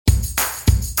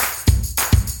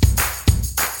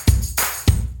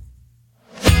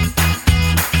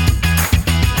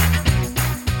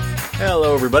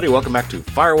everybody. Welcome back to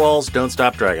Firewalls Don't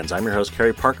Stop Dragons. I'm your host,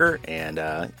 Kerry Parker, and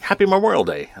happy Memorial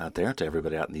Day out there to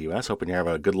everybody out in the U.S. Hoping you're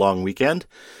having a good long weekend.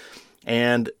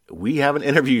 And we have an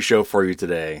interview show for you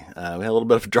today. We had a little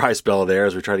bit of a dry spell there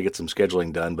as we try to get some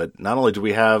scheduling done, but not only do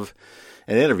we have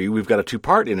an interview, we've got a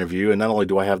two-part interview, and not only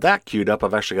do I have that queued up,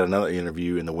 I've actually got another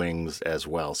interview in the wings as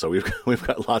well. So we've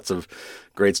got lots of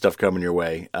great stuff coming your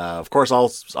way. Of course, I'll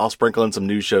sprinkle in some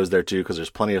news shows there too, because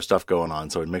there's plenty of stuff going on.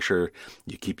 So make sure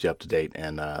you keep you up to date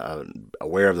and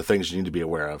aware of the things you need to be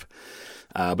aware of.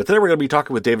 But today we're going to be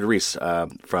talking with David Rees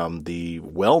from the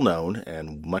well-known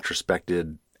and much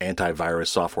respected antivirus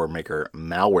software maker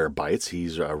Malwarebytes.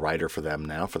 He's a writer for them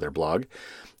now for their blog.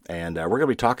 And we're going to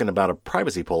be talking about a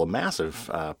privacy poll, a massive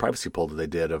privacy poll that they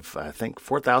did of, I think,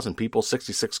 4,000 people,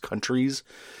 66 countries.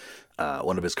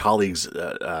 One of his colleagues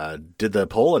did the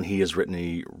poll, and he has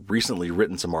recently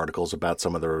written some articles about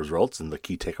some of the results and the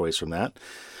key takeaways from that.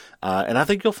 And I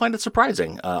think you'll find it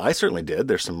surprising. I certainly did.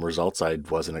 There's some results I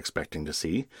wasn't expecting to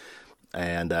see.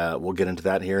 And we'll get into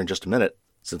that here in just a minute.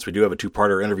 Since we do have a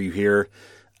two-parter interview here,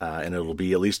 and it'll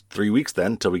be at least 3 weeks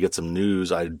then until we get some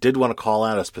news. I did want to call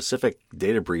out a specific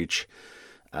data breach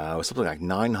with something like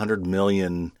 900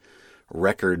 million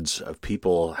records of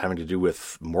people having to do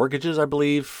with mortgages, I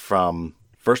believe, from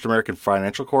First American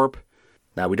Financial Corp.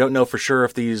 Now, we don't know for sure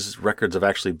if these records have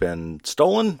actually been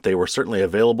stolen. They were certainly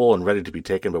available and ready to be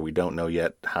taken, but we don't know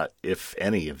yet if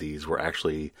any of these were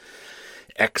actually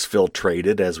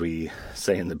exfiltrated, as we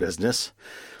say in the business.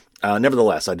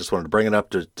 Nevertheless, I just wanted to bring it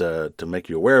up to make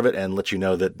you aware of it and let you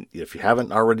know that if you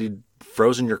haven't already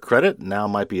frozen your credit, now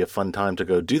might be a fun time to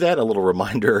go do that. A little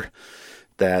reminder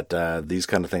that these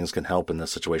kind of things can help in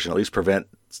this situation, at least prevent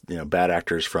bad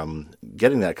actors from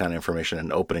getting that kind of information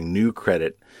and opening new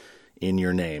credit in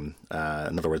your name.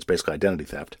 In other words, basically identity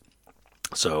theft.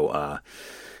 So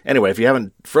anyway, if you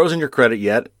haven't frozen your credit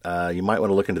yet, you might want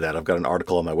to look into that. I've got an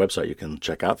article on my website you can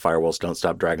check out,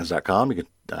 firewallsdon'tstopdragons.com. You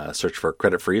can search for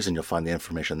credit freeze and you'll find the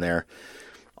information there.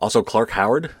 Also, Clark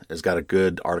Howard has got a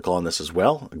good article on this as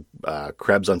well.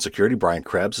 Krebs on Security, Brian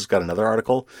Krebs has got another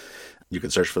article. You can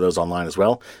search for those online as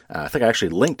well. I think I actually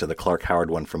linked to the Clark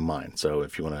Howard one from mine. So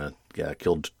if you want to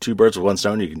kill two birds with one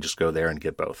stone, you can just go there and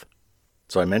get both.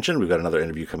 So I mentioned we've got another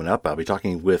interview coming up. I'll be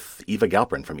talking with Eva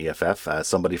Galperin from EFF,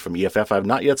 somebody from EFF I've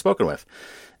not yet spoken with.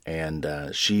 And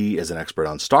she is an expert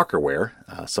on stalkerware,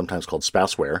 sometimes called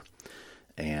spouseware,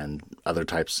 and other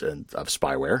types of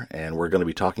spyware. And we're going to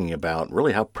be talking about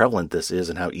really how prevalent this is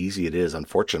and how easy it is,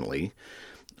 unfortunately,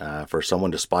 for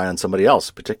someone to spy on somebody else,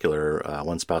 in particular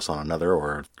one spouse on another,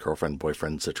 or a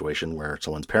girlfriend-boyfriend situation where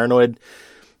someone's paranoid.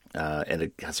 And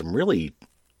it has some really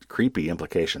creepy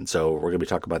implications. So we're going to be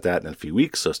talking about that in a few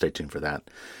weeks, so stay tuned for that.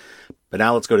 But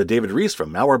now let's go to David Rees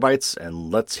from Malwarebytes, and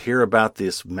let's hear about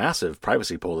this massive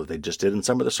privacy poll that they just did and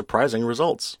some of the surprising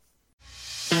results.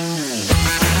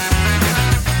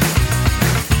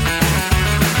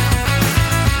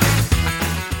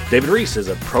 David Rees is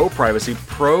a pro-privacy,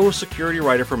 pro-security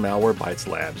writer for Malwarebytes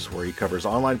Labs, where he covers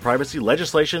online privacy,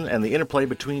 legislation, and the interplay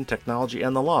between technology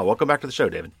and the law. Welcome back to the show,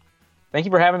 David. Thank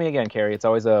you for having me again, Kerry. It's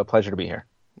always a pleasure to be here.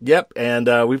 Yep, and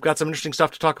we've got some interesting stuff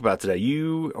to talk about today.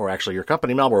 You, or actually your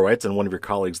company, Malwarebytes, and one of your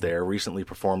colleagues there recently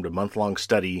performed a month-long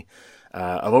study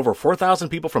of over 4,000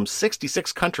 people from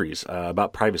 66 countries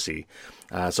about privacy.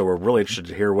 So we're really interested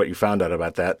to hear what you found out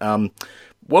about that.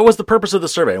 What was the purpose of the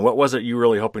survey, and what was it you were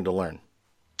really hoping to learn?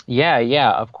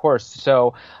 Yeah, of course.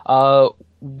 So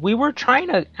we were trying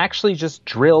to actually just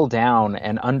drill down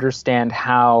and understand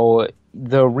how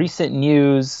the recent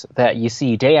news that you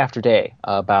see day after day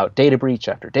about data breach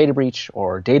after data breach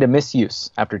or data misuse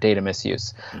after data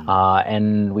misuse.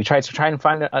 And we tried to try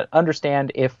and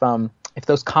understand if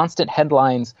those constant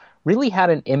headlines really had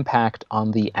an impact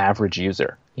on the average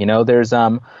user.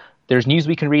 There's news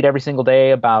we can read every single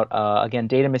day about, again,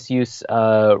 data misuse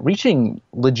reaching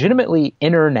legitimately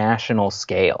international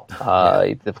scale.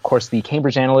 Of course, the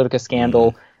Cambridge Analytica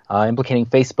scandal implicating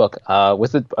Facebook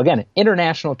was, again,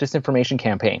 international disinformation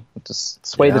campaign to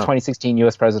sway the 2016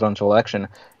 U.S. presidential election.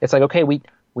 It's like, okay, we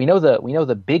know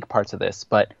the big parts of this,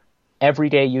 but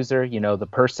everyday user, the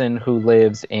person who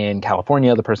lives in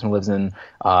California, the person who lives in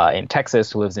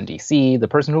Texas, who lives in D.C., the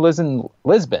person who lives in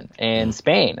Lisbon and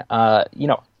Spain,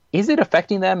 is it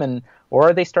affecting them, or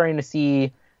are they starting to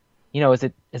see, is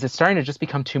it starting to just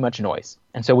become too much noise?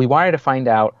 And so we wanted to find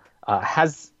out,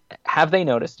 have they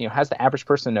noticed, has the average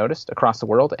person noticed across the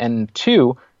world? And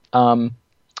two,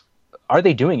 are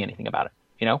they doing anything about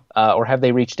it, or have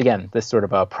they reached, again, this sort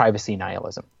of a privacy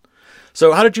nihilism?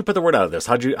 So how did you put the word out of this?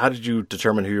 How did you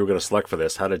determine who you were going to select for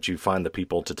this? How did you find the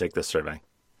people to take this survey?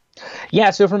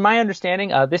 Yeah, so from my understanding,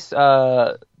 this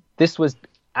was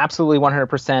absolutely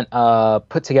 100%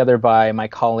 put together by my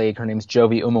colleague. Her name's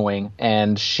Jovi Umawing,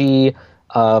 and she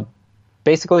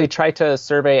basically tried to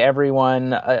survey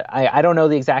everyone. I don't know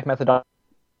the exact methodology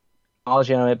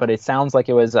on it, but it sounds like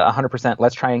it was 100%.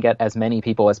 Let's try and get as many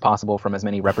people as possible from as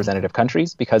many representative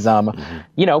countries, because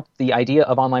the idea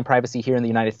of online privacy here in the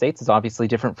United States is obviously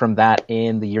different from that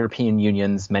in the European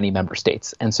Union's many member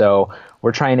states, and so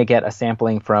we're trying to get a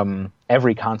sampling from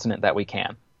every continent that we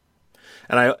can.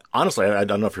 And I honestly, I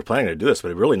don't know if you're planning to do this, but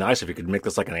it'd be really nice if you could make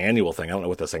this like an annual thing. I don't know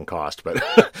what this thing cost, but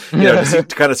to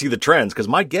kind of see the trends. Because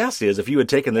my guess is if you had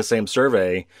taken this same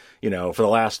survey, for the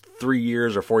last 3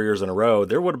 years or 4 years in a row,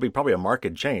 there would be probably a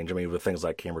marked change. I mean, with things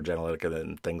like Cambridge Analytica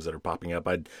and things that are popping up,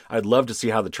 I'd love to see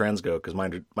how the trends go. Because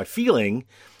my feeling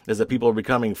is that people are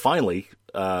becoming finally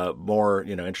more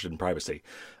interested in privacy.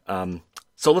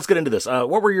 So let's get into this.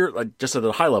 What were your just at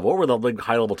a high level? What were the big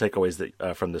high level takeaways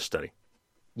that from this study?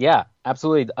 Yeah,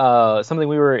 absolutely. Something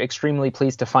we were extremely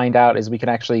pleased to find out is we could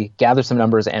actually gather some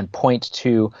numbers and point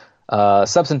to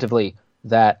substantively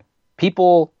that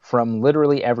people from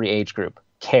literally every age group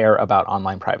care about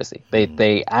online privacy.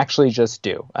 They actually just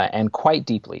do, and quite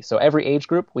deeply. So every age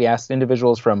group, we asked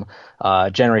individuals from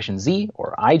Generation Z,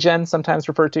 or iGen sometimes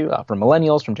referred to, from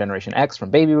millennials, from Generation X, from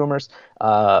baby boomers,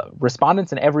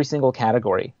 respondents in every single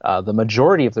category. The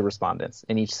majority of the respondents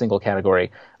in each single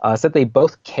category said they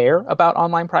both care about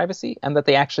online privacy and that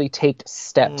they actually take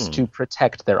steps to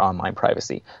protect their online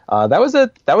privacy. That was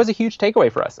a huge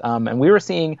takeaway for us, and we were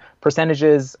seeing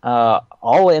percentages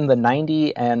all in the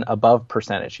 90 and above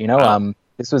percentage. Wow.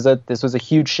 This was a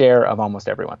huge share of almost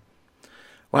everyone.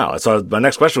 Wow. So my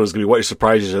next question was going to be what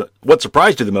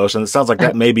surprised you the most, and it sounds like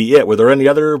that may be it. Were there any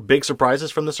other big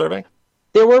surprises from the survey?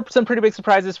 There were some pretty big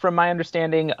surprises from my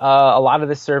understanding. A lot of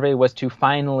this survey was to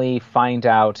finally find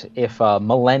out if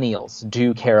millennials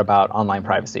do care about online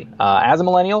privacy. As a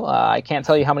millennial, I can't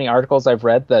tell you how many articles I've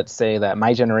read that say that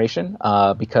my generation,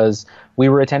 because we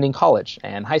were attending college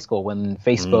and high school when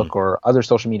Facebook or other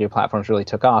social media platforms really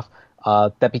took off,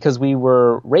 that because we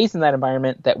were raised in that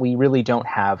environment, that we really don't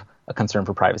have a concern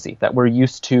for privacy, that we're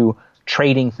used to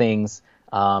trading things,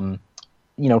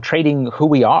 trading who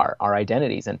we are, our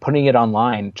identities, and putting it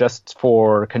online just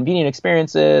for convenient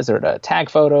experiences or to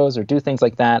tag photos or do things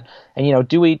like that. And,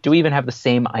 do we even have the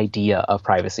same idea of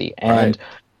privacy? And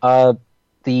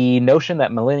the notion that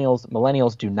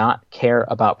millennials do not care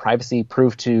about privacy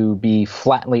proved to be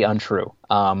flatly untrue.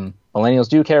 Millennials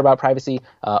do care about privacy.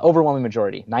 Overwhelming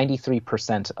majority,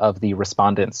 93% of the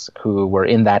respondents who were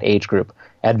in that age group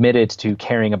admitted to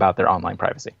caring about their online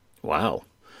privacy. Wow.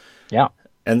 Yeah.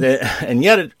 In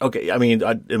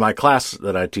my class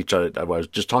that I teach, I was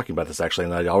just talking about this actually,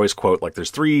 and I always quote, like,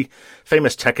 there's 3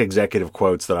 famous tech executive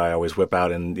quotes that I always whip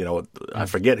out, and, I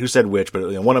forget who said which, but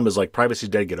one of them is like, privacy's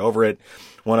dead, get over it.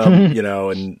 One of them,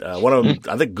 and one of them,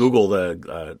 I think Google,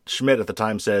 Schmidt at the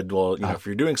time said, well, if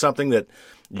you're doing something that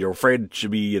you're afraid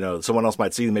should be, someone else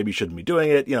might see, maybe you shouldn't be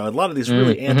doing it. A lot of these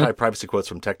really anti-privacy quotes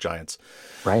from tech giants.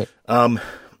 Right.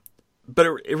 But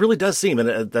it really does seem,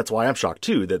 and that's why I'm shocked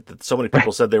too, that so many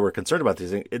people said they were concerned about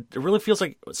these things. It really feels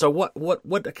like, so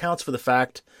what accounts for the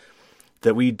fact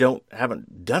that we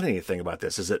haven't done anything about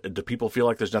this? Do people feel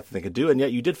like there's nothing they can do? And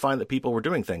yet you did find that people were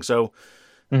doing things. So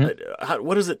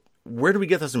what is it? Where do we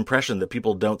get this impression that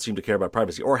people don't seem to care about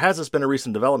privacy? Or has this been a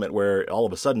recent development where all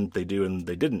of a sudden they do and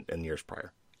they didn't in years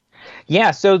prior?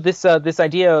 Yeah. So this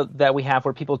idea that we have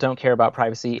where people don't care about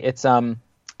privacy, it's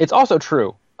also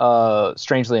true.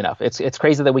 Strangely enough, it's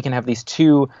crazy that we can have these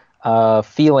two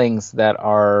feelings that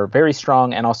are very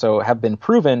strong and also have been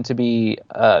proven to be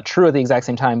true at the exact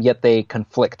same time, yet they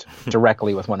conflict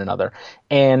directly with one another.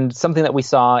 And something that we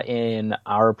saw in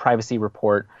our privacy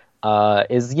report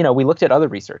is, we looked at other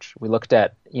research. We looked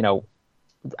at,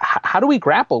 how do we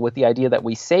grapple with the idea that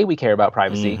we say we care about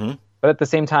privacy, but at the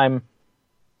same time,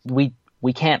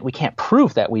 we can't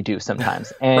prove that we do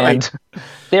sometimes. And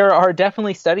there are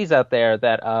definitely studies out there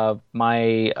that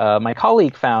my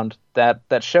colleague found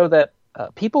that show that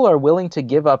people are willing to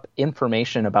give up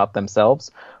information about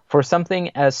themselves for something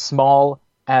as small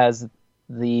as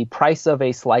the price of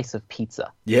a slice of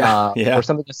pizza. Or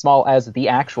something as small as the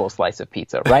actual slice of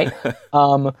pizza, right?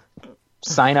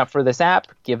 Sign up for this app,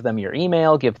 give them your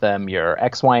email, give them your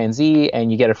X, Y, and Z,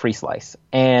 and you get a free slice.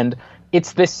 And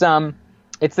it's this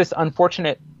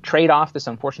unfortunate trade-off, this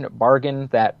unfortunate bargain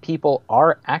that people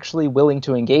are actually willing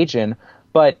to engage in.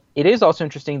 But it is also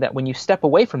interesting that when you step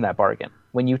away from that bargain,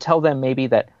 when you tell them maybe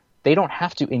that they don't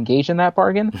have to engage in that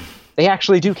bargain, they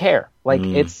actually do care. Like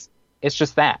it's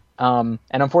just that. And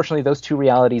unfortunately, those two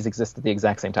realities exist at the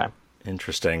exact same time.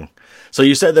 Interesting. So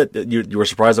you said that you were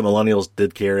surprised that millennials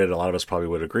did carry it. A lot of us probably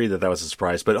would agree that that was a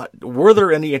surprise. But were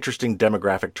there any interesting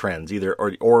demographic trends, either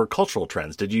or cultural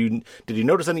trends? Did you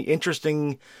notice any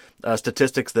interesting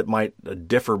statistics that might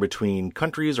differ between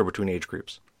countries or between age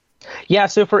groups? Yeah,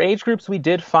 so for age groups, we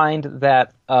did find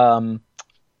that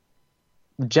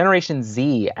Generation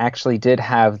Z actually did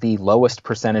have the lowest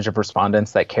percentage of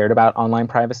respondents that cared about online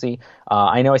privacy.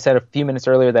 I know I said a few minutes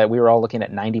earlier that we were all looking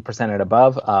at 90% and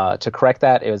above. To correct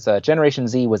that, it was Generation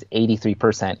Z was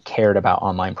 83% cared about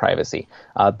online privacy.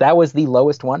 That was the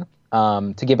lowest one.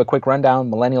 To give a quick rundown,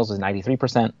 millennials was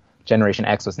 93%, Generation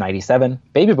X was 97%,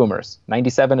 baby boomers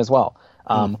 97% as well.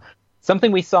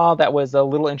 Something we saw that was a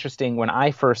little interesting when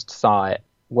I first saw it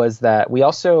was that we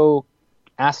also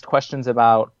asked questions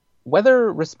about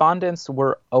whether respondents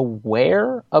were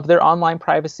aware of their online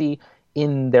privacy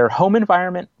in their home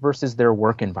environment versus their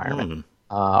work environment.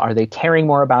 Are they caring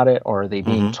more about it, or are they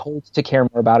being told to care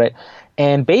more about it?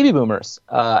 And baby boomers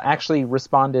actually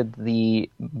responded the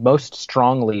most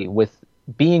strongly with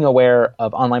being aware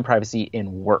of online privacy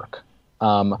in work.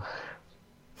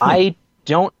 I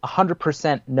don't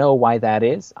 100% know why that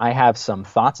is. I have some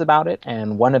thoughts about it,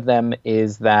 and one of them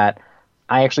is that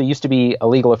I actually used to be a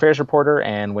legal affairs reporter,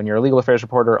 and when you're a legal affairs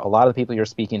reporter, a lot of the people you're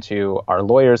speaking to are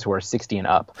lawyers who are 60 and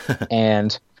up.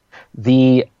 And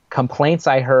the complaints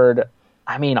I heard,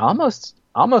 I mean, almost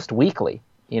weekly,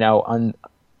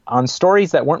 on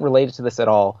stories that weren't related to this at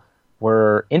all,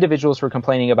 were individuals who were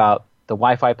complaining about the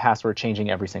Wi-Fi password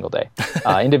changing every single day.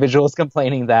 Individuals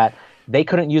complaining that they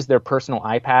couldn't use their personal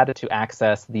iPad to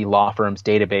access the law firm's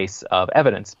database of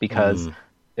evidence because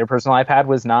their personal iPad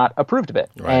was not approved of it.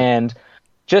 Right. And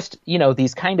just,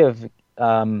 these kind of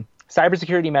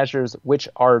cybersecurity measures, which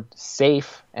are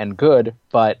safe and good,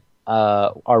 but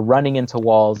are running into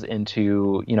walls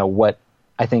into, what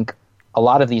I think a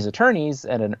lot of these attorneys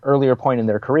at an earlier point in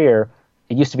their career,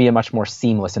 it used to be a much more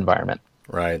seamless environment.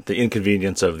 Right. The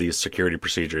inconvenience of these security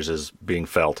procedures is being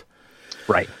felt.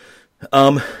 Right.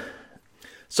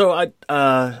 So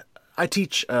I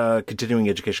teach a continuing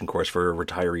education course for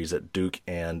retirees at Duke,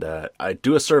 and I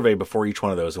do a survey before each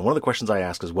one of those. And one of the questions I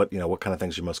ask is what kind of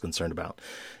things you're most concerned about.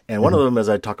 And one of them is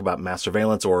I talk about mass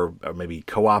surveillance or maybe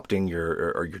co-opting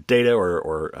your data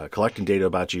or collecting data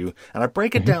about you. And I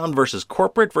break it down versus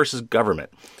corporate versus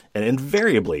government. And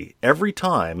invariably, every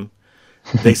time,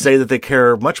 they say that they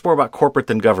care much more about corporate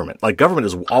than government. Like government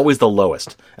is always the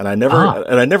lowest, and I never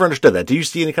understood that. Do you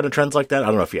see any kind of trends like that? I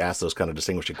don't know if you asked those kind of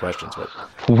distinguishing questions, but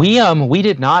we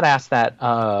did not ask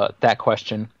that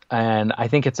question, and I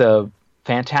think it's a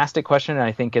fantastic question. And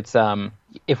I think it's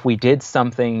if we did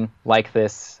something like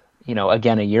this,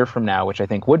 again a year from now, which I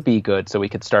think would be good, so we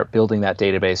could start building that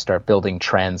database, start building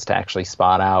trends to actually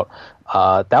spot out.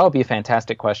 That would be a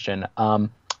fantastic question.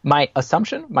 My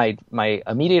assumption, my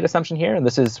immediate assumption here, and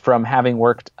this is from having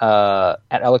worked at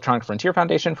Electronic Frontier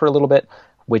Foundation for a little bit,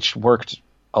 which worked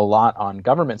a lot on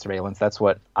government surveillance. That's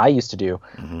what I used to do.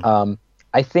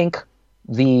 I think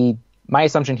my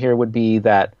assumption here would be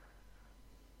that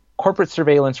corporate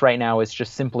surveillance right now is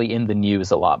just simply in the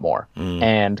news a lot more.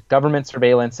 And government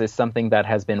surveillance is something that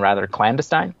has been rather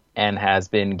clandestine and has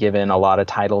been given a lot of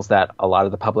titles that a lot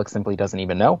of the public simply doesn't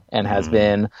even know, and has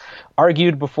been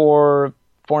argued before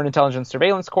Foreign Intelligence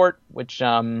Surveillance Court, which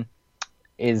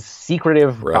is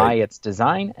secretive by its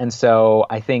design. And so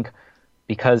I think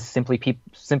simply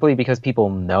because people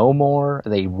know more,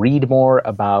 they read more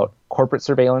about corporate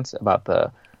surveillance, about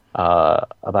the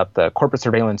corporate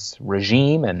surveillance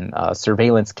regime, and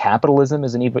surveillance capitalism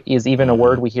is even a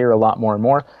word we hear a lot more and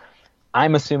more.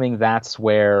 I'm assuming that's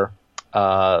where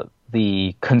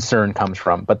the concern comes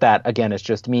from. But that, again, is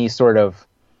just me sort of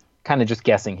kind of just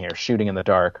guessing here, shooting in the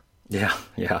dark. Yeah.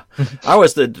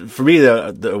 For me,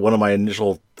 the one of my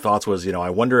initial thoughts was, I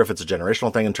wonder if it's a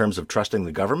generational thing in terms of trusting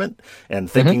the government and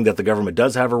thinking that the government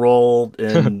does have a role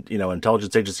in,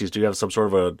 intelligence agencies do have some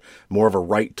sort of more of a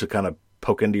right to kind of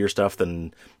poke into your stuff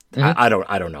than I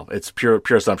don't know. It's pure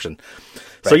assumption.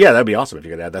 Right. So yeah, that'd be awesome if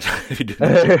you could add that. If you do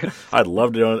that too. I'd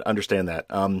love to understand that.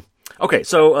 Okay,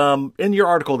 so in your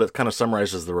article that kind of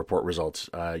summarizes the report results,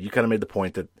 you kind of made the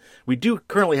point that we do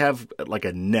currently have like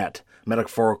a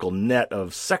metaphorical net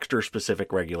of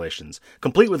sector-specific regulations,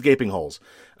 complete with gaping holes.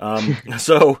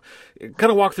 So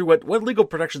kind of walk through what legal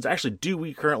protections actually do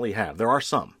we currently have. There are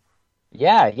some.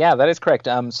 Yeah, that is correct.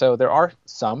 So there are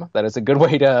some. That is a good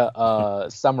way to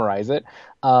summarize it.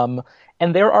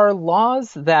 And there are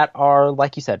laws that are,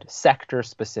 like you said,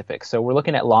 sector-specific. So we're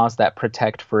looking at laws that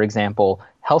protect, for example,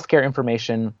 healthcare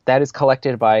information that is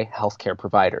collected by healthcare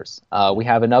providers. We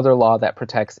have another law that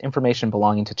protects information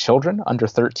belonging to children under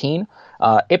 13.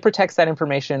 It protects that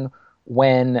information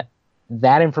when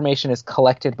that information is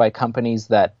collected by companies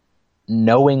that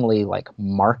knowingly like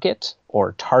market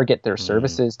or target their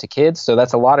services to kids. So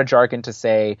that's a lot of jargon to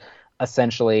say,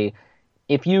 essentially,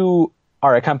 if you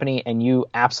are a company and you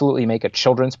absolutely make a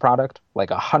children's product, like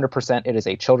 100% it is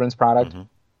a children's product,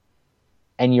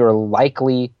 and you're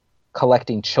likely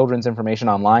collecting children's information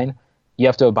online, you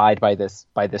have to abide by this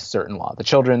certain law. The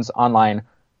Children's Online,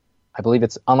 I believe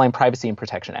it's Online Privacy and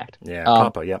Protection Act. Yeah,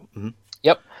 COPPA, yep.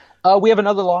 Yep. We have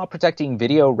another law protecting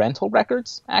video rental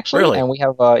records, actually. Really? And we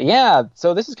have,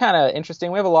 so this is kind of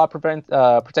interesting. We have a law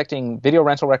protecting video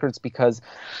rental records because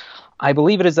I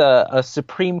believe it is a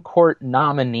Supreme Court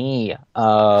nominee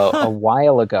a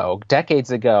while ago, decades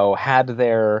ago, had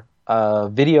their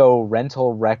video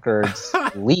rental records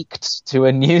leaked to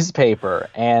a newspaper.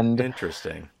 And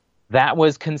Interesting. that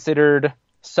was considered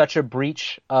such a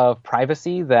breach of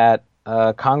privacy that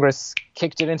Congress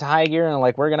kicked it into high gear and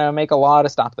like, we're going to make a law to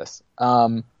stop this.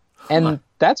 And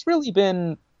that's really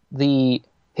been the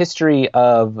history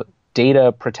of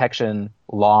data protection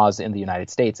laws in the United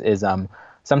States is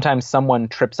sometimes someone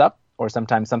trips up or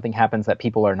sometimes something happens that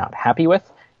people are not happy with.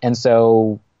 And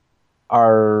so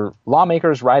our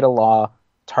lawmakers write a law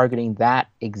targeting that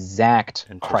exact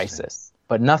crisis,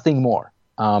 but nothing more.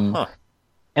 And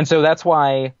so that's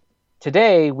why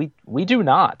today we do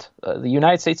not. The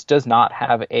United States does not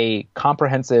have a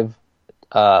comprehensive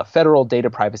federal data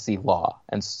privacy law.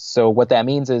 And so what that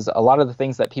means is a lot of the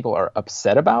things that people are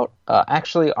upset about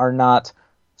actually are not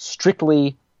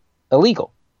strictly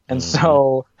illegal. And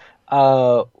so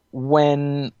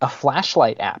when a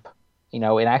flashlight app,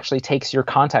 it actually takes your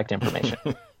contact information.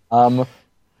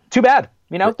 Too bad.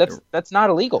 That's not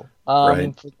illegal for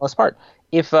the most part.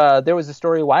 If there was a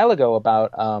story a while ago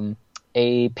about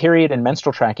a period and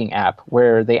menstrual tracking app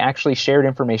where they actually shared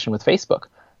information with Facebook.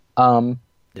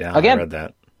 Yeah, again, I read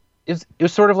that. It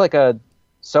was sort of like a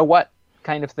so what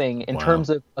kind of thing in terms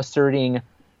of asserting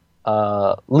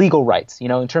legal rights.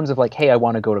 In terms of like, hey, I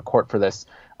want to go to court for this.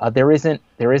 There isn't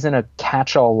a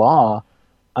catch-all law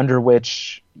under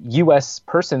which U.S.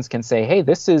 persons can say, hey,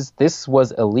 this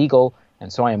was illegal,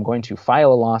 and so I am going to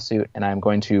file a lawsuit and I'm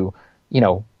going to,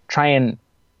 try and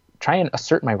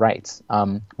assert my rights.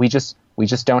 We just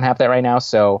don't have that right now.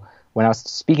 So when I was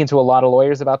speaking to a lot of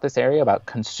lawyers about this area, about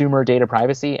consumer data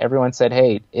privacy, everyone said,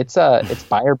 hey, it's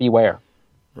buyer beware.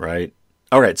 Right.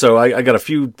 All right. So I got a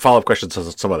few follow-up questions on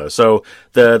some of those. So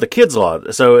the kids law.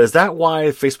 So is that why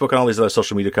Facebook and all these other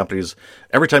social media companies,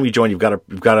 every time you join, you've got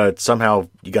to somehow,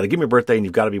 you got to give me a birthday and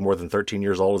you've got to be more than 13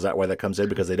 years old. Is that why that comes in?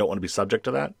 Because they don't want to be subject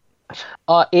to that?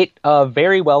 It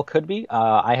very well could be.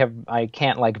 I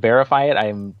can't verify it.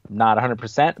 I'm not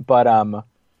 100%, but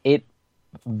it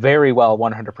very well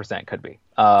 100% could be.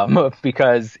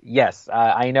 Because yes,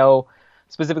 I know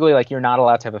specifically you're not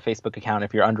allowed to have a Facebook account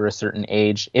if you're under a certain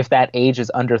age. If that age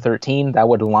is under 13, that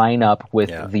would line up with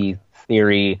the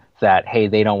theory that, hey,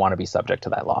 they don't want to be subject to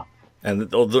that law. And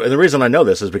the reason I know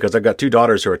this is because I've got two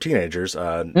daughters who are teenagers.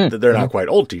 They're not quite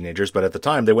old teenagers, but at the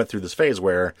time they went through this phase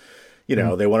where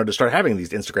they wanted to start having these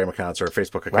Instagram accounts or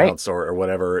Facebook accounts or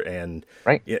whatever. And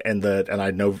and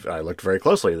I know I looked very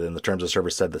closely, and the terms of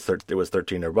service said that it was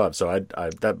 13 or above. So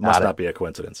that must not be a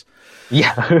coincidence.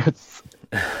 Yeah.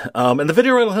 And the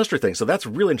video rental history thing. So that's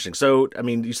really interesting. So, I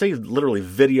mean, you say literally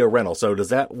video rental. So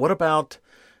what about,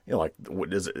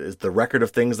 is the record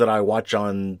of things that I watch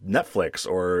on Netflix,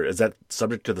 or is that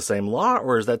subject to the same law,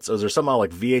 or is there somehow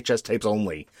VHS tapes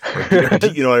only,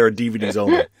 or DVDs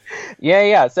only?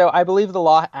 Yeah. So I believe the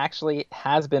law actually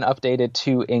has been updated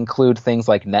to include things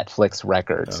like Netflix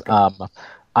records. Okay.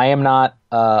 I am not,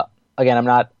 I'm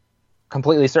not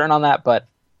completely certain on that, but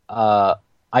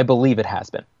I believe it has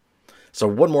been. So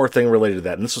one more thing related to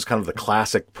that, and this was kind of the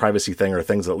classic privacy thing, or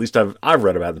things that at least I've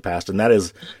read about in the past, and that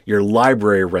is your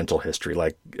library rental history,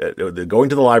 going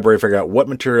to the library, figure out what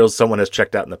materials someone has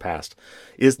checked out in the past.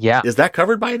 Is that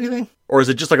covered by anything, or is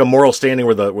it just a moral standing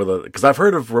where because I've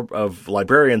heard of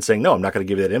librarians saying, no, I'm not going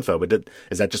to give you that info, but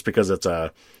is that just because it's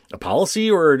a policy,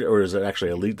 or is it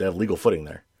actually they have legal footing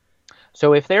there?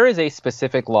 So if there is a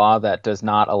specific law that does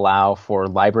not allow for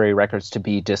library records to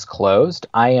be disclosed,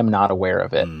 I am not aware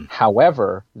of it.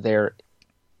 However,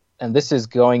 and this is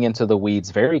going into the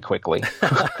weeds very quickly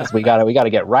because we got to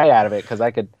get right out of it, because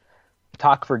I could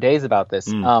talk for days about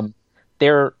this.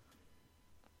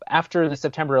 After the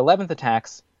September 11th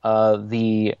attacks,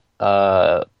 the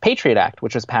Patriot Act,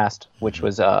 which was passed, which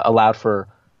was allowed for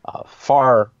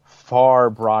far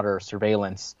broader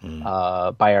surveillance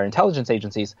by our intelligence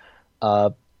agencies.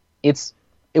 It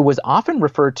was often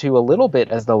referred to a little bit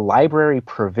as the Library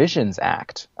Provisions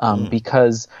Act,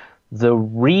 because the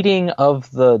reading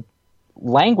of the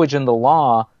language in the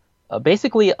law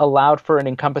basically allowed for an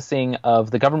encompassing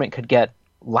of the government could get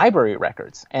library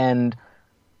records. And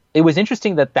it was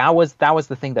interesting that was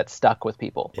the thing that stuck with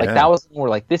people. Like that was more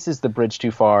like, this is the bridge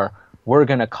too far. We're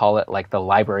going to call it like the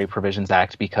Library Provisions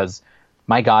Act because,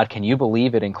 my God, can you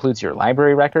believe it includes your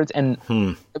library records? And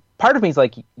part of me is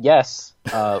like, yes,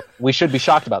 we should be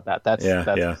shocked about that. That's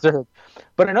absurd.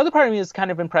 But another part of me is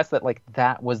kind of impressed that like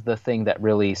that was the thing that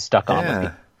really stuck on with me.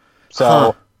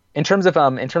 So in terms of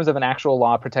an actual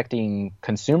law protecting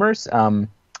consumers,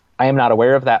 I am not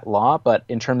aware of that law. But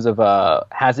in terms of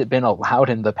has it been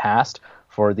allowed in the past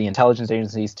for the intelligence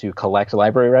agencies to collect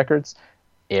library records?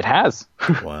 It has.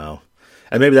 Wow.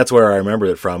 And maybe that's where I remember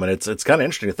it from. And it's kind of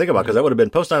interesting to think about because that would have been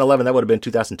post 9/11. That would have been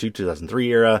 2002, 2003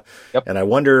 era. Yep. And I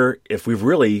wonder if we've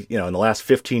really, in the last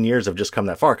 15 years have just come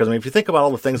that far. Because if you think about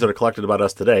all the things that are collected about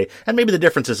us today, and maybe the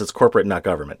difference is it's corporate, not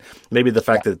government. Maybe the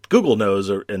fact that Google knows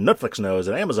and Netflix knows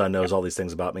and Amazon knows all these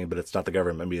things about me, but it's not the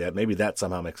government. Maybe that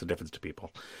somehow makes a difference to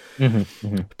people.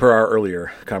 Per our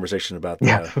earlier conversation about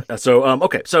that.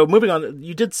 So moving on,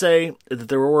 you did say that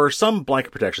there were some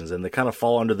blanket protections and they kind of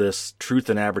fall under this truth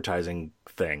in advertising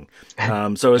thing.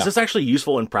 So is this actually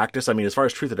useful in practice? I mean, as far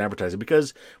as truth in advertising,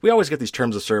 because we always get these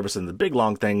terms of service and the big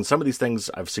long things. Some of these things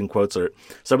I've seen quotes or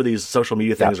some of these social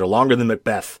media things are longer than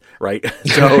Macbeth, right?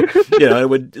 So,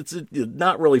 it's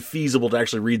not really feasible to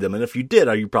actually read them. And if you did,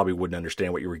 you probably wouldn't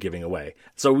understand what you were giving away.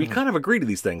 So we kind of agree to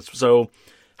these things. So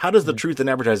how does the truth in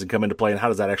advertising come into play and how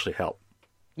does that actually help?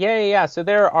 Yeah. So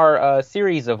there are a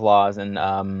series of laws,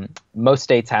 and most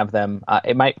states have them.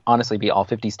 It might honestly be all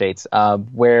 50 states,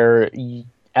 where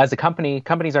as a company,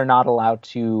 companies are not allowed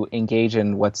to engage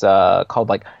in what's called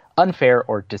like unfair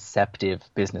or deceptive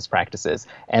business practices.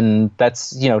 And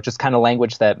that's, just kind of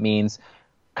language that means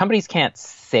companies can't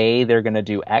say they're going to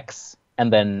do X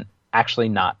and then actually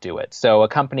not do it. So a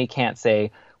company can't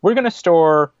say, we're going to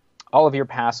store all of your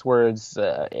passwords,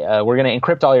 we're going to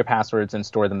encrypt all your passwords and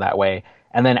store them that way,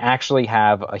 and then actually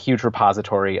have a huge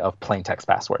repository of plain text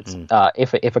passwords.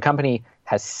 If a company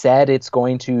has said it's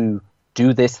going to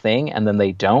do this thing and then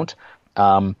they don't,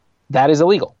 that is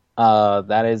illegal.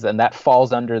 That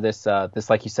falls under this,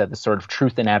 like you said, this sort of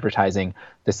truth in advertising,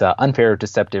 this unfair,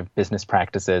 deceptive business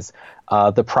practices.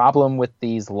 The problem with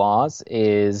these laws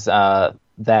is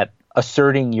that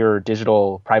asserting your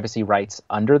digital privacy rights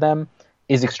under them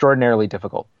is extraordinarily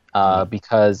difficult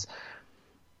because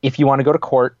if you want to go to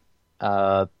court,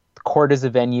 court is a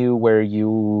venue where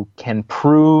you can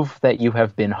prove that you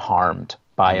have been harmed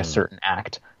by a certain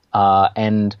act.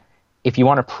 And if you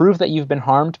want to prove that you've been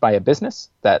harmed by a business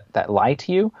that lied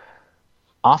to you,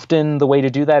 often the way to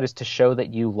do that is to show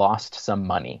that you lost some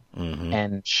money.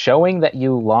 And showing that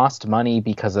you lost money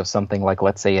because of something like,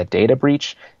 let's say, a data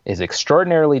breach is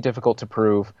extraordinarily difficult to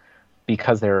prove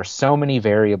because there are so many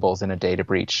variables in a data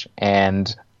breach.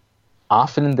 And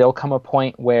often there'll come a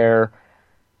point where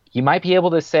you might be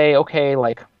able to say, okay,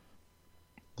 like,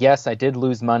 yes, I did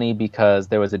lose money because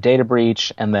there was a data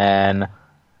breach, and then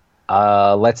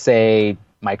let's say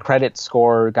my credit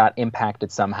score got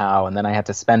impacted somehow, and then I had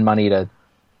to spend money to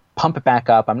pump it back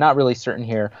up. I'm not really certain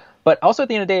here. But also at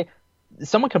the end of the day,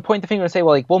 someone can point the finger and say,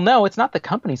 well, no, it's not the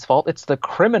company's fault. It's the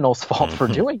criminal's fault for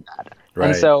doing that. Right.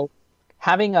 And so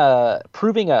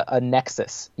proving a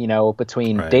nexus,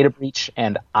 between data breach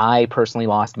and I personally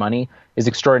lost money is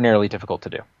extraordinarily difficult to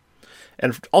do.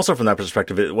 And also from that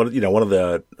perspective, one of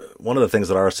the things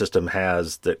that our system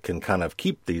has that can kind of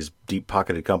keep these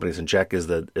deep-pocketed companies in check is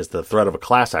the threat of a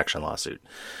class action lawsuit.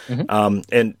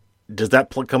 And does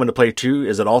that come into play too?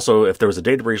 Is it also, if there was a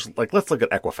data breach, like let's look at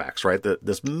Equifax, right?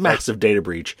 This massive data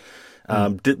breach.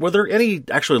 Were there any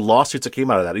actually lawsuits that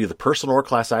came out of that, either personal or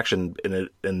class action?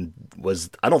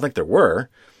 I don't think there were.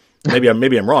 Maybe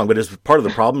I'm wrong, but is part of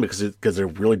the problem because there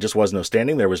really just was no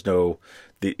standing. There was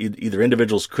either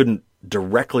individuals couldn't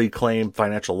directly claim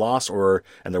financial loss,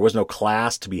 and there was no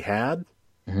class to be had.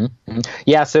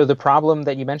 Yeah. So the problem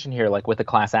that you mentioned here, like with the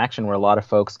class action, where a lot of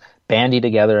folks bandy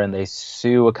together and they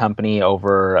sue a company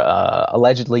over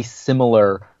allegedly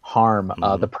similar harm.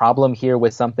 The problem here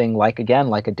with something like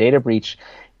a data breach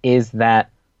is that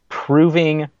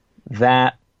proving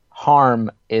that harm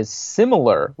is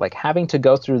similar, like having to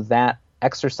go through that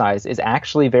exercise is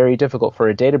actually very difficult for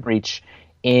a data breach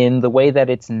in the way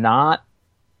that it's not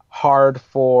hard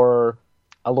for,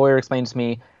 a lawyer explained to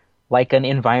me, like an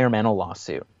environmental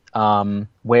lawsuit,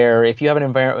 where if you have an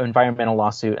environmental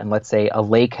lawsuit and let's say a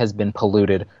lake has been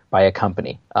polluted by a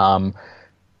company,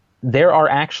 there are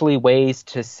actually ways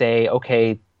to say,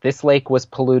 okay, this lake was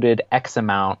polluted X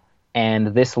amount and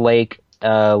this lake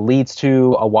leads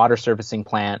to a water servicing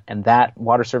plant, and that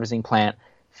water servicing plant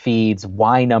feeds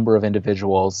Y number of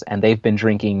individuals, and they've been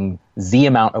drinking Z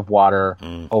amount of water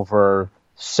over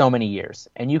so many years.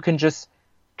 And you can just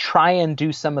try and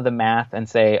do some of the math and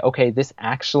say, okay, this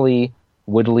actually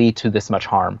would lead to this much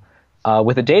harm.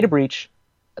 With a data breach,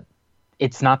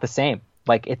 it's not the same.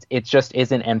 Like it just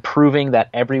isn't. And proving that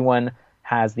everyone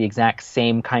has the exact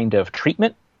same kind of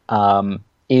treatment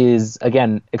is,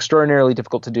 again, extraordinarily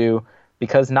difficult to do,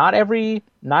 because not every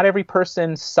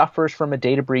person suffers from a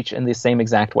data breach in the same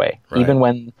exact way, right, even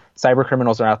when cyber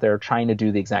criminals are out there trying to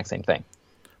do the exact same thing.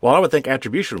 Well, I would think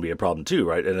attribution would be a problem too,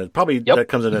 right? And it probably that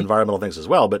comes into environmental things as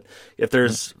well. But if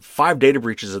there's 5 data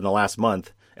breaches in the last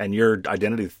month and your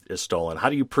identity is stolen, how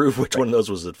do you prove which one of those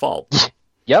was at fault?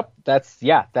 Yep, that's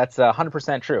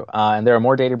 100% true. And there are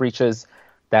more data breaches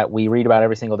that we read about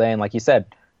every single day. And like you said,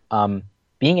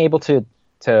 being able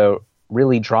to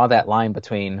really draw that line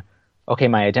between, okay,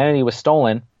 my identity was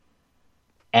stolen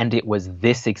and it was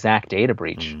this exact data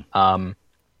breach.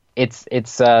 It's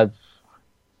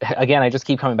again, I just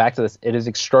keep coming back to this. It is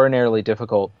extraordinarily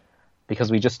difficult because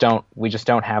we just don't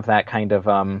have that kind of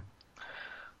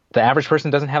the average person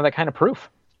doesn't have that kind of proof.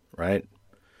 Right.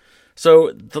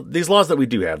 So these laws that we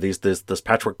do have, this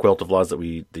patchwork quilt of laws that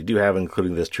they do have,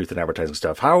 including this truth in advertising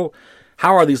stuff, how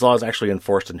are these laws actually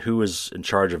enforced, and who is in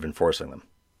charge of enforcing them?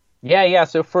 Yeah.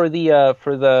 So for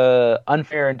the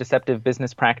unfair and deceptive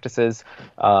business practices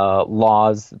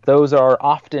laws, those are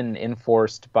often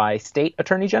enforced by state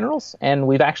attorney generals, and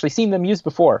we've actually seen them used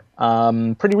before,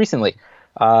 pretty recently.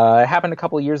 It happened a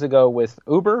couple of years ago with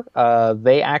Uber.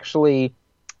 They actually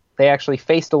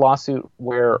faced a lawsuit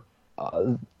where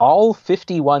all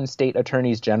 51 state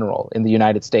attorneys general in the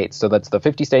United States, so that's the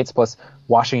 50 states plus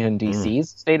Washington, D.C.'s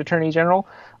state attorney general,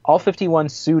 all 51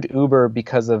 sued Uber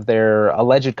because of their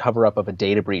alleged cover-up of a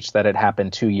data breach that had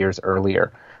happened 2 years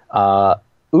earlier.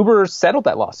 Uber settled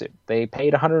that lawsuit. They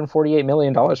paid $148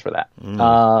 million for that.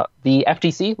 The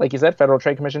FTC, like you said, Federal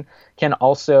Trade Commission, can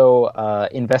also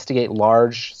investigate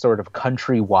large sort of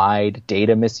countrywide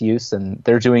data misuse, and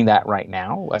they're doing that right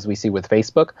now, as we see with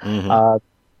Facebook.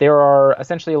 There are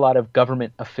essentially a lot of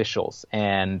government officials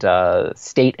and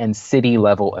state and city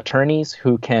level attorneys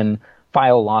who can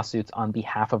file lawsuits on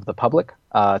behalf of the public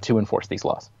to enforce these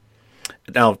laws.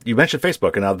 Now, you mentioned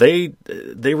Facebook, and now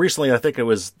they recently, I think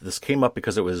this came up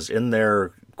because it was in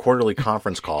their quarterly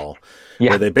conference call,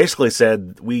 where they basically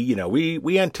said,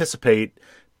 we anticipate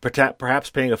perhaps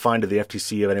paying a fine to the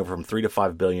FTC of anywhere from $3 to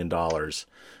 $5 billion,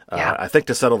 I think,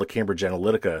 to settle the Cambridge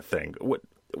Analytica thing.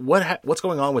 What's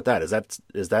going on with that?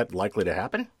 Is that likely to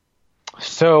happen?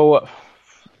 So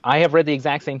I have read the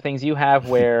exact same things you have,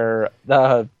 where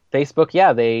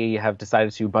Facebook, they have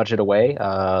decided to budget away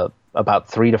about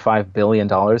 $3 to $5 billion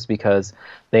because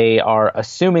they are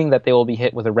assuming that they will be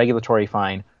hit with a regulatory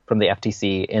fine from the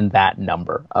FTC in that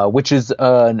number, which is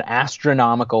an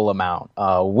astronomical amount.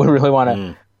 We really want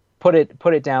to put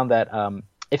it down that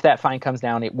if that fine comes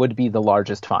down, it would be the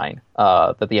largest fine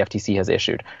that the FTC has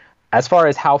issued. As far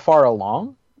as how far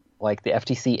along, like, the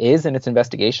FTC is in its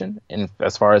investigation, and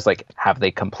as far as, like, have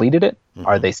they completed it?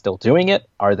 Are they still doing it?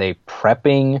 Are they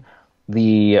prepping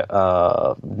the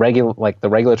the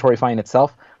regulatory fine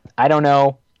itself? I don't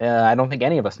know. I don't think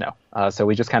any of us know. So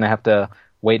we just kind of have to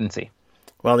wait and see.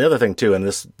 Well, the other thing too, and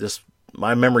this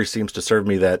my memory seems to serve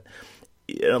me, that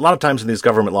a lot of times in these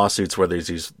government lawsuits where there's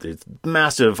these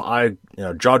massive,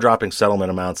 jaw-dropping settlement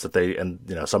amounts that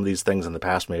some of these things in the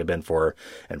past may have been for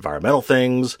environmental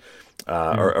things,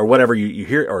 or whatever you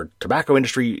hear, or tobacco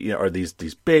industry, or these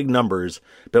big numbers.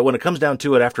 But when it comes down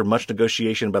to it, after much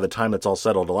negotiation, by the time it's all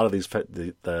settled, a lot of these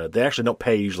they actually don't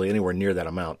pay usually anywhere near that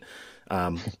amount.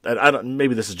 I don't.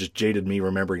 Maybe this is just jaded me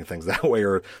remembering things that way,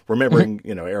 or remembering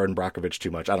Aaron Brockovich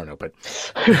too much. I don't know, but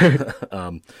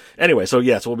anyway. So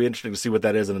yes, we'll be interested to see what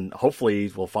that is, and hopefully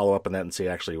we'll follow up on that and see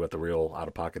actually what the real out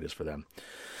of pocket is for them.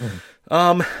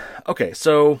 Okay,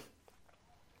 so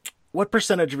what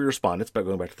percentage of your respondents, but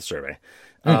going back to the survey,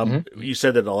 you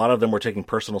said that a lot of them were taking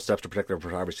personal steps to protect their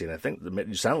privacy, and I think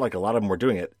you sounded like a lot of them were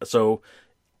doing it. So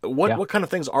what kind of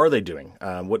things are they doing?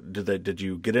 Did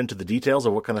you get into the details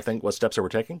of what steps they were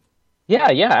taking? Yeah,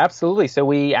 absolutely. So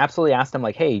we absolutely asked them,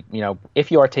 like, hey,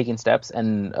 if you are taking steps,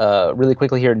 and really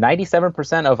quickly here,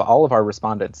 97% of all of our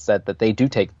respondents said that they do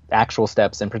take actual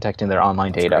steps in protecting their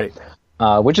online data,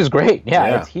 which is great.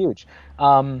 Yeah, it's huge.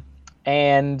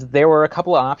 And there were a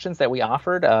couple of options that we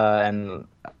offered, and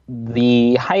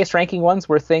the highest ranking ones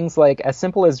were things like as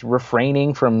simple as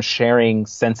refraining from sharing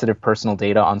sensitive personal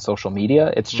data on social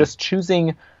media. It's just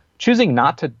choosing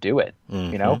not to do it.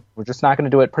 We're just not going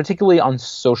to do it, particularly on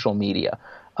social media.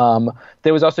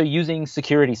 There was also using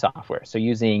security software, so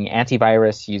using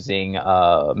antivirus, using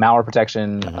malware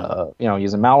protection,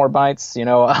 using Malwarebytes,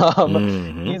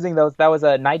 using those. That was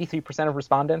 93% of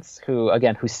respondents who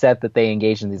said that they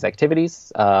engaged in these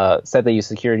activities, said they use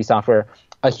security software.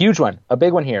 A huge one, a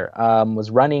big one here,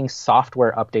 was running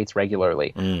software updates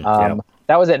regularly.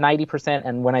 That was at 90%,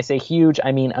 and when I say huge,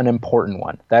 I mean an important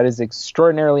one. That is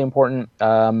extraordinarily important,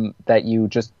 that you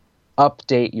just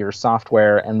update your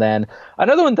software. And then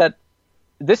another one that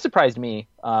this surprised me,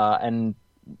 and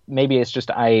maybe it's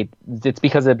just it's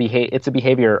because it's a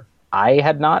behavior I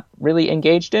had not really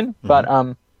engaged in, but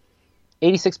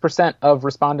 86% of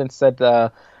respondents said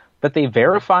that they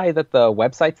verify that the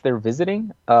websites they're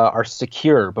visiting are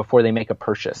secure before they make a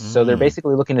purchase. So they're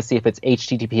basically looking to see if it's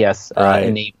HTTPS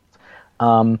enabled.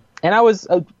 And I was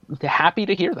happy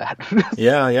to hear that.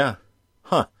 Yeah.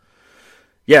 Huh.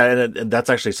 Yeah, and that's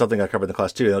actually something I covered in the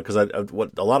class too, because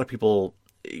what a lot of people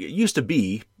used to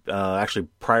be, actually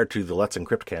prior to the Let's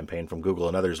Encrypt campaign from Google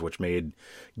and others, which made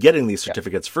getting these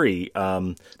certificates free,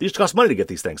 they used to cost money to get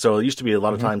these things. So it used to be a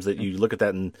lot of times that you look at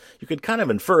that and you could kind of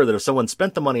infer that if someone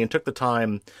spent the money and took the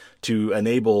time to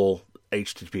enable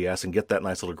HTTPS and get that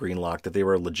nice little green lock, that they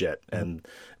were legit. But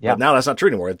now that's not true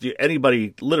anymore.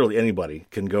 Literally anybody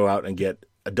can go out and get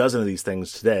a dozen of these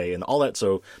things today and all that.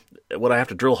 So what I have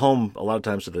to drill home a lot of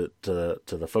times to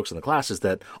the folks in the class is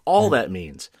that all that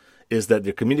means is that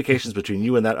the communications between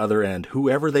you and that other end,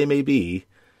 whoever they may be,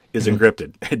 is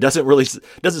encrypted. It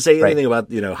doesn't say anything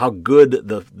about how good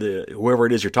the whoever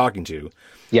it is you're talking to.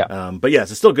 Yeah. But yes,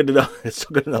 it's still good to know. It's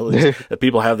still good to know that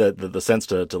people have the sense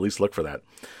to at least look for that.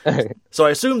 So I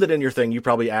assume that in your thing you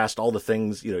probably asked all the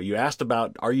things you asked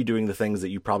about. Are you doing the things that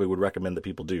you probably would recommend that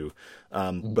people do?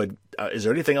 But is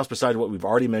there anything else besides what we've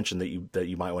already mentioned that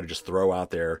you might want to just throw out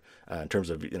there in terms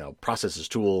of processes,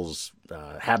 tools,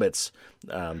 habits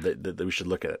that we should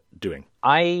look at doing?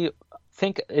 I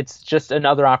think it's just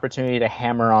another opportunity to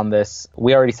hammer on this.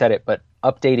 We already said it, but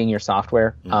updating your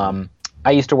software.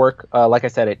 I used to work, like I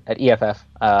said, at EFF,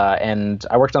 and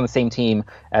I worked on the same team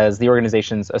as the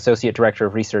organization's Associate Director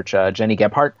of Research, Jenny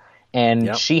Gebhardt,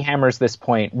 and she hammers this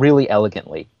point really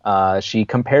elegantly. She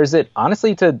compares it,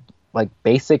 honestly, to like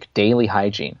basic daily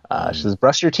hygiene. She says,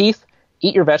 brush your teeth,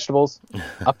 eat your vegetables,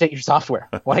 update your software.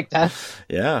 Like that.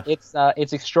 Yeah.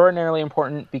 It's extraordinarily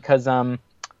important because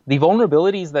the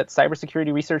vulnerabilities that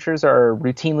cybersecurity researchers are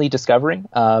routinely discovering,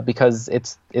 because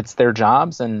it's their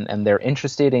jobs and they're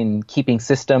interested in keeping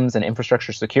systems and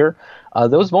infrastructure secure,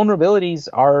 those vulnerabilities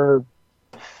are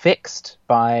fixed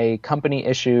by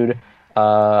company-issued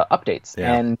updates.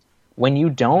 Yeah. And when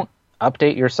you don't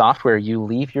update your software, you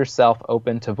leave yourself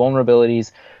open to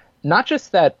vulnerabilities, not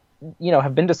just that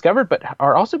have been discovered, but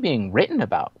are also being written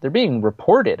about. They're being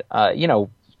reported.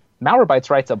 Malwarebytes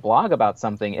writes a blog about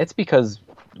something. It's because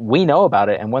we know about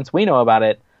it, and once we know about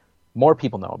it, more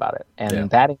people know about it, and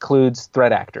that includes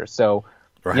threat actors. So,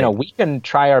 we can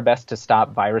try our best to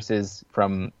stop viruses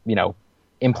from,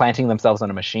 implanting themselves on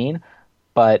a machine,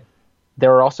 but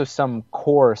there are also some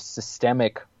core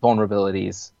systemic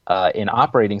vulnerabilities in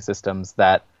operating systems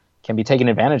that can be taken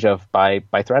advantage of by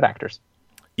threat actors.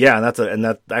 Yeah, and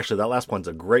that last point's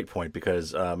a great point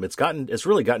because it's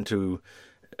really gotten to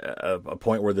a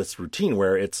point where this routine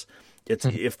where it's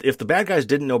if the bad guys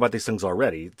didn't know about these things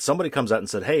already, somebody comes out and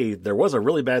said, "Hey, there was a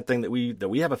really bad thing that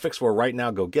we have a fix for right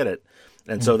now. Go get it."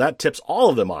 And so that tips all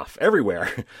of them off everywhere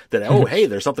that hey,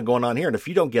 there's something going on here, and if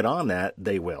you don't get on that,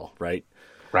 they will, right?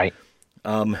 Right.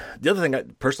 The other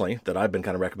thing personally that I've been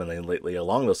kind of recommending lately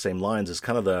along those same lines is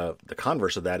kind of the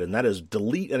converse of that, and that is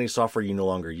delete any software you no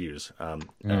longer use.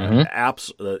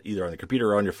 Apps either on the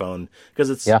computer or on your phone, because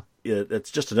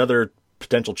it's just another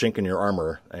potential chink in your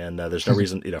armor, and there's no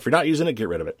reason, if you're not using it, get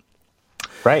rid of it.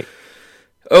 Right.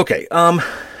 Okay.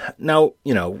 Now,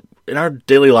 in our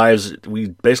daily lives, we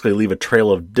basically leave a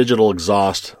trail of digital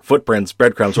exhaust, footprints,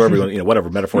 breadcrumbs,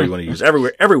 whatever metaphor you want to use,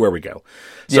 everywhere we go.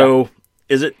 So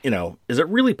is it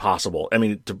really possible,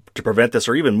 to prevent this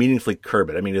or even meaningfully curb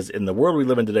it? In the world we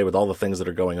live in today with all the things that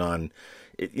are going on,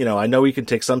 I know we can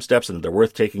take some steps and they're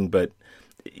worth taking, but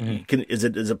is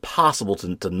it possible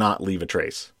to not leave a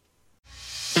trace?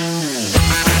 And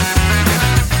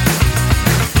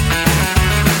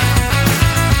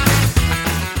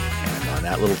on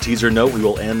that little teaser note, we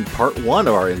will end part one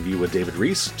of our interview with David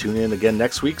Rees. Tune in again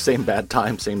next week, same bad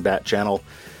time, same bat channel,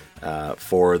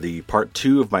 for the part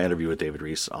two of my interview with David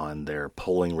Rees on their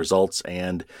polling results.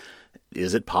 And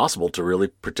is it possible to really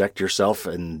protect yourself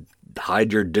and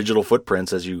hide your digital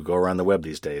footprints as you go around the web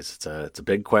these days? It's a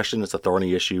big question. It's a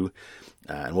thorny issue.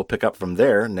 And we'll pick up from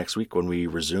there next week when we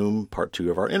resume part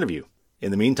two of our interview. In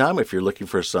the meantime, if you're looking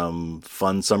for some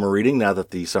fun summer reading now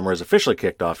that the summer has officially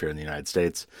kicked off here in the United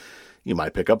States, you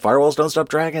might pick up Firewalls Don't Stop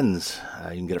Dragons.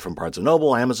 You can get it from Barnes &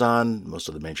 Noble, Amazon, most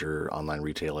of the major online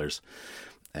retailers.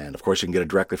 And of course, you can get it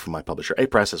directly from my publisher,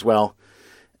 A-Press, as well.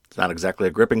 It's not exactly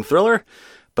a gripping thriller,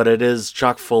 but it is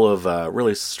chock full of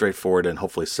really straightforward and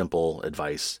hopefully simple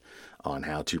advice on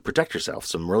how to protect yourself.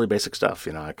 Some really basic stuff.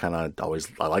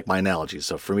 I like my analogies.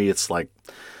 So for me, it's like,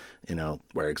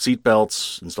 wearing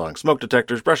seatbelts, installing smoke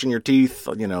detectors, brushing your teeth,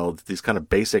 these kind of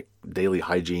basic daily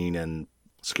hygiene and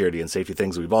security and safety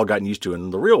things we've all gotten used to in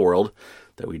the real world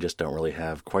that we just don't really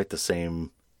have quite the same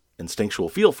instinctual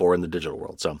feel for in the digital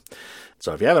world. So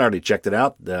if you haven't already checked it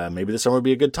out, maybe this summer would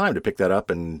be a good time to pick that up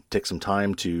and take some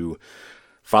time to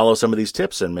follow some of these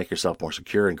tips and make yourself more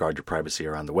secure and guard your privacy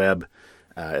around the web.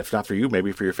 If not for you,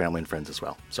 maybe for your family and friends as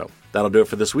well. So that'll do it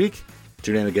for this week.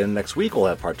 Tune in again next week. We'll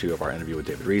have part 2 of our interview with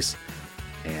David Rees.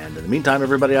 And in the meantime,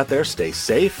 everybody out there, stay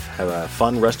safe. Have a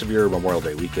fun rest of your Memorial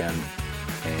Day weekend.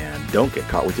 And don't get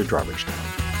caught with your garbage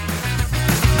done.